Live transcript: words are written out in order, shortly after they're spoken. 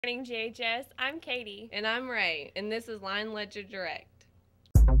Morning, GHS. I'm Katie. And I'm Ray, and this is Lion Direct.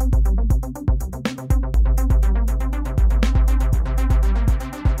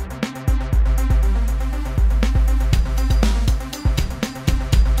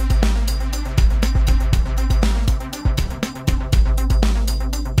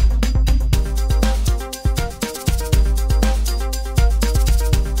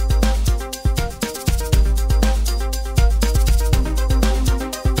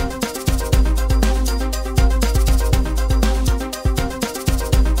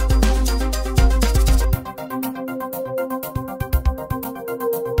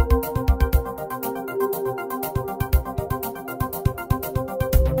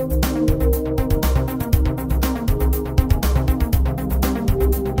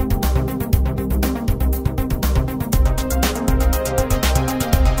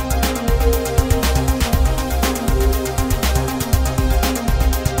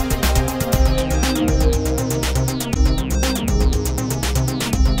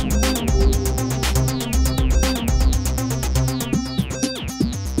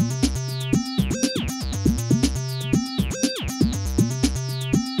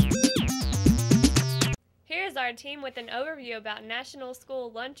 Our team with an overview about National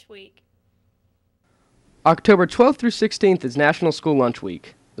School Lunch Week. October 12th through 16th is National School Lunch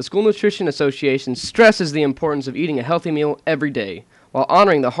Week. The School Nutrition Association stresses the importance of eating a healthy meal every day, while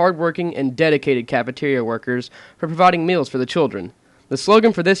honoring the hardworking and dedicated cafeteria workers for providing meals for the children. The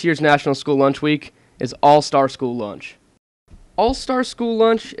slogan for this year's National School Lunch Week is All-Star School Lunch. All-Star School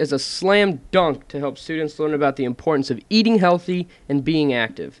Lunch is a slam dunk to help students learn about the importance of eating healthy and being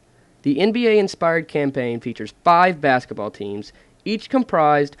active. The NBA-inspired campaign features 5 basketball teams, each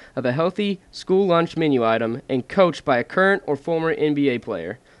comprised of a healthy school lunch menu item and coached by a current or former NBA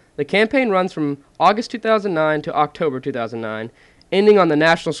player. The campaign runs from August 2009 to October 2009, ending on the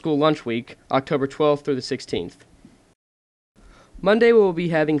National School Lunch Week, October 12th through the 16th. Monday we will be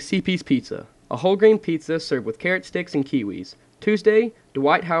having CP's Pizza, a whole grain pizza served with carrot sticks and kiwis. Tuesday,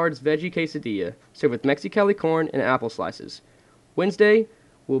 Dwight Howard's Veggie Quesadilla, served with Mexicali corn and apple slices. Wednesday,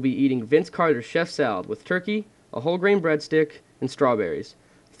 we'll be eating Vince Carter's chef salad with turkey, a whole grain breadstick, and strawberries.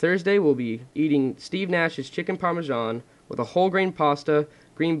 Thursday, we'll be eating Steve Nash's chicken parmesan with a whole grain pasta,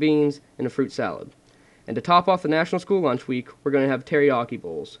 green beans, and a fruit salad. And to top off the National School Lunch Week, we're going to have teriyaki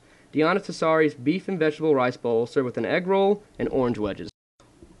bowls. Deanna Tassari's beef and vegetable rice bowl served with an egg roll and orange wedges.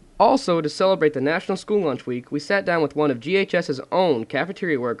 Also, to celebrate the National School Lunch Week, we sat down with one of GHS's own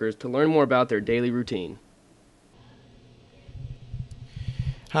cafeteria workers to learn more about their daily routine.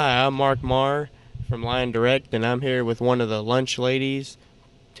 Hi, I'm Mark Marr from Lion Direct, and I'm here with one of the lunch ladies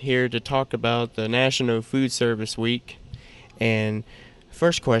here to talk about the National Food Service Week. And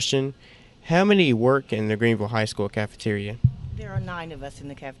first question, how many work in the Greenville High School cafeteria? There are 9 of us in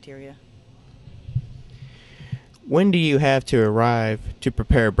the cafeteria. When do you have to arrive to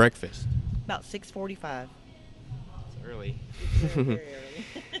prepare breakfast? About 6:45. It's early. Very, very early.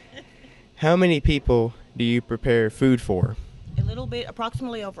 How many people do you prepare food for? A little bit,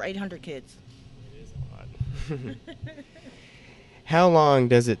 approximately over 800 kids. It is a lot. How long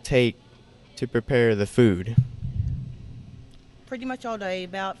does it take to prepare the food? Pretty much all day,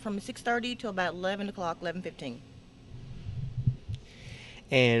 about from 6:30 to about 11 o'clock, 11:15.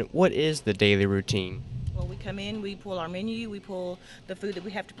 And what is the daily routine? Well, we come in, we pull our menu, we pull the food that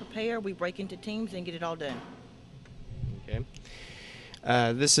we have to prepare, we break into teams and get it all done. Okay.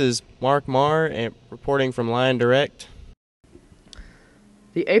 This is Mark Marr reporting from Lion Direct.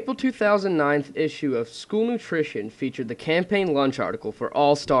 The April 2009 issue of School Nutrition featured the campaign lunch article for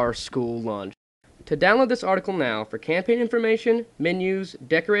All-Star School Lunch. To download this article now for campaign information, menus,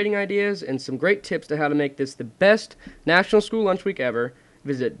 decorating ideas, and some great tips to how to make this the best National School Lunch Week ever,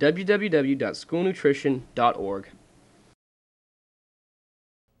 visit www.schoolnutrition.org.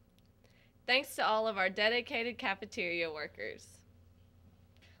 Thanks to all of our dedicated cafeteria workers.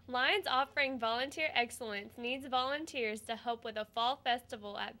 Lions Offering Volunteer Excellence needs volunteers to help with a fall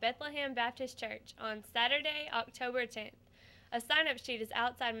festival at Bethlehem Baptist Church on Saturday, October 10th. A sign-up sheet is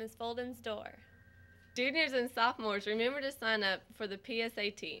outside Ms. Folden's door. Juniors and sophomores, remember to sign up for the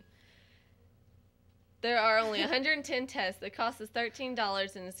PSAT. There are only 110 tests that cost us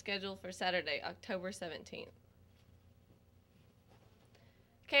 $13 and is scheduled for Saturday, October 17th.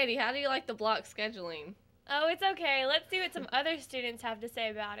 Katie, how do you like the block scheduling? Oh, it's okay. Let's see what some other students have to say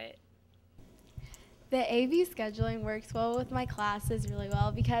about it. The AV scheduling works well with my classes really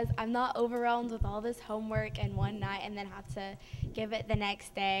well because I'm not overwhelmed with all this homework in one night and then have to give it the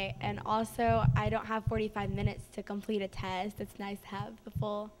next day. And also, I don't have 45 minutes to complete a test. It's nice to have the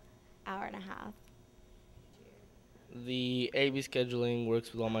full hour and a half. The AB scheduling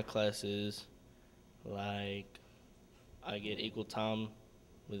works with all my classes. Like, I get equal time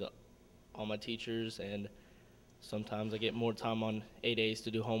with all my teachers, and sometimes I get more time on A days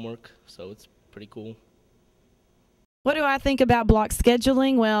to do homework, so it's pretty cool. What do I think about block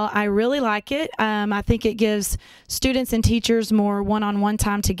scheduling? Well, I really like it. I think it gives students and teachers more one-on-one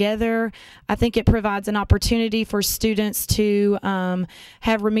time together. I think it provides an opportunity for students to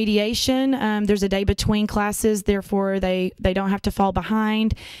have remediation. There's a day between classes, therefore they don't have to fall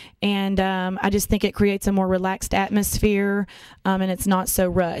behind. And I just think it creates a more relaxed atmosphere, and it's not so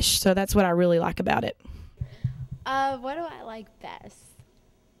rushed. So that's what I really like about it. What do I like best?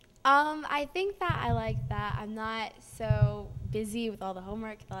 I think that I like that I'm not so busy with all the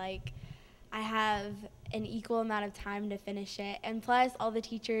homework. Like, I have an equal amount of time to finish it. And plus, all the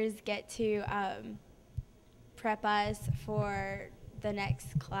teachers get to prep us for the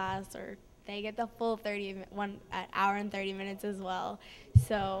next class, or they get the full 1 hour and 30 minutes as well.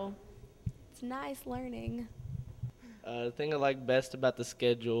 So it's nice learning. The thing I like best about the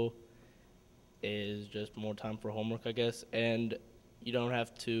schedule is just more time for homework, I guess, and you don't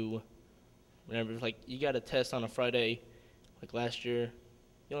have to, whenever, like, you got a test on a Friday, like last year,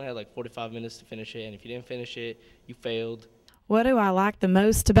 you only had like 45 minutes to finish it, and if you didn't finish it, you failed. What do I like the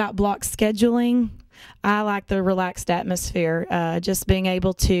most about block scheduling? I like the relaxed atmosphere, just being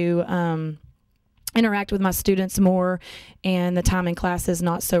able to interact with my students more, and the time in class is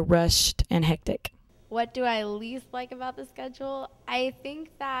not so rushed and hectic. What do I least like about the schedule? I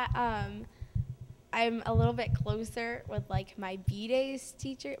think that I'm a little bit closer with like my B-day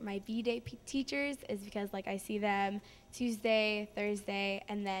teachers, is because like I see them Tuesday, Thursday,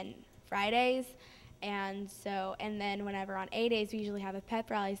 and then Fridays. And then whenever on A days, we usually have a pep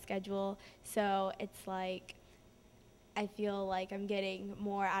rally schedule. So it's like, I feel like I'm getting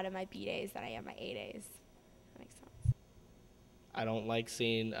more out of my B days than I am my A days. That makes sense. I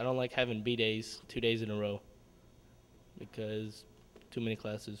don't like having B days 2 days in a row, because too many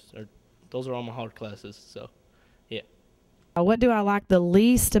classes, or those are all my hard classes, so yeah. What do I like the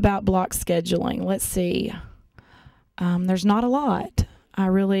least about block scheduling? Let's see. There's not a lot. I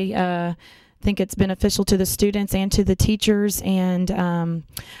really think it's beneficial to the students and to the teachers, and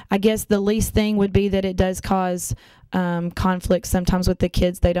I guess the least thing would be that it does cause conflict sometimes with the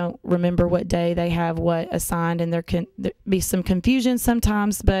kids. They don't remember what day they have what assigned, and there can be some confusion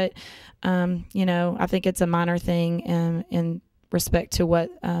sometimes, but I think it's a minor thing in respect to what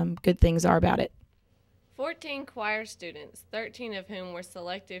good things are about it. 14 choir students, 13 of whom were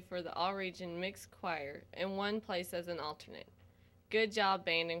selected for the all-region mixed choir, and 1 placed as an alternate. Good job,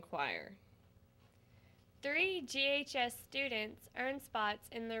 band and choir. 3 GHS students earned spots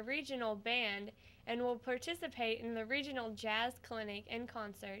in the regional band and will participate in the regional jazz clinic and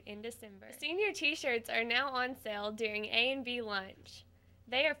concert in December. Senior t-shirts are now on sale during A and B lunch.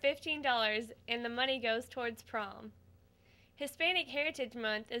 They are $15, and the money goes towards prom. Hispanic Heritage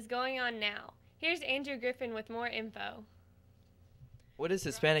Month is going on now. Here's Andrew Griffin with more info. What is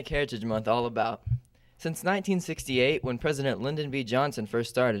Hispanic Heritage Month all about? Since 1968, when President Lyndon B. Johnson first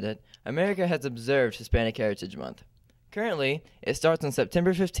started it, America has observed Hispanic Heritage Month. Currently, it starts on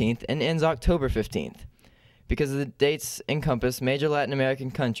September 15th and ends October 15th. Because the dates encompass major Latin American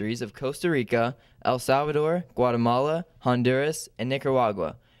countries of Costa Rica, El Salvador, Guatemala, Honduras, and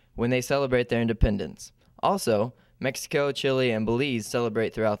Nicaragua, when they celebrate their independence. Also, Mexico, Chile, and Belize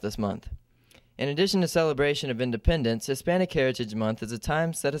celebrate throughout this month. In addition to celebration of independence, Hispanic Heritage Month is a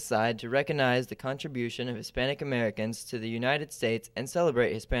time set aside to recognize the contribution of Hispanic Americans to the United States and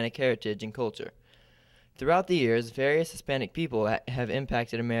celebrate Hispanic heritage and culture. Throughout the years, various Hispanic people have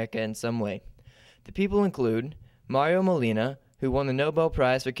impacted America in some way. The people include Mario Molina, who won the Nobel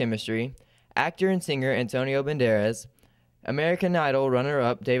Prize for Chemistry, actor and singer Antonio Banderas, American Idol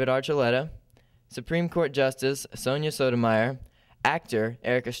runner-up David Archuleta, Supreme Court Justice Sonia Sotomayor, actor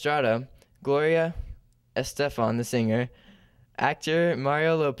Eric Estrada, Gloria Estefan, the singer, actor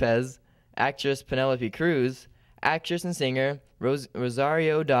Mario Lopez, actress Penelope Cruz, actress and singer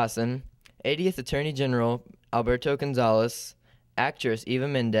Rosario Dawson, 80th Attorney General Alberto Gonzales, actress Eva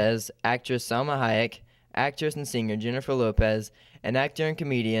Mendes, actress Salma Hayek, actress and singer Jennifer Lopez, and actor and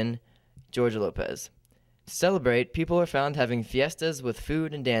comedian George Lopez. To celebrate, people are found having fiestas with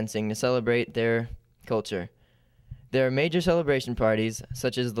food and dancing to celebrate their culture. There are major celebration parties,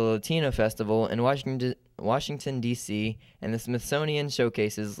 such as the Latino Festival in Washington, D.C., and the Smithsonian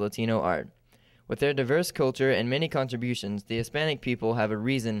showcases Latino art. With their diverse culture and many contributions, the Hispanic people have a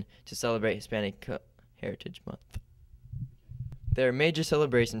reason to celebrate Hispanic Heritage Month. There are major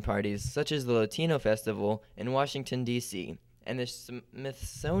celebration parties, such as the Latino Festival in Washington, D.C., and the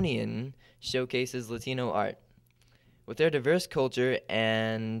Smithsonian showcases Latino art. With their diverse culture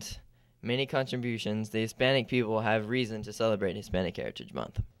and many contributions, the Hispanic people have reason to celebrate Hispanic Heritage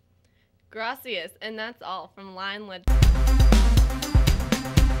Month. Gracias, and that's all from Lion Legend.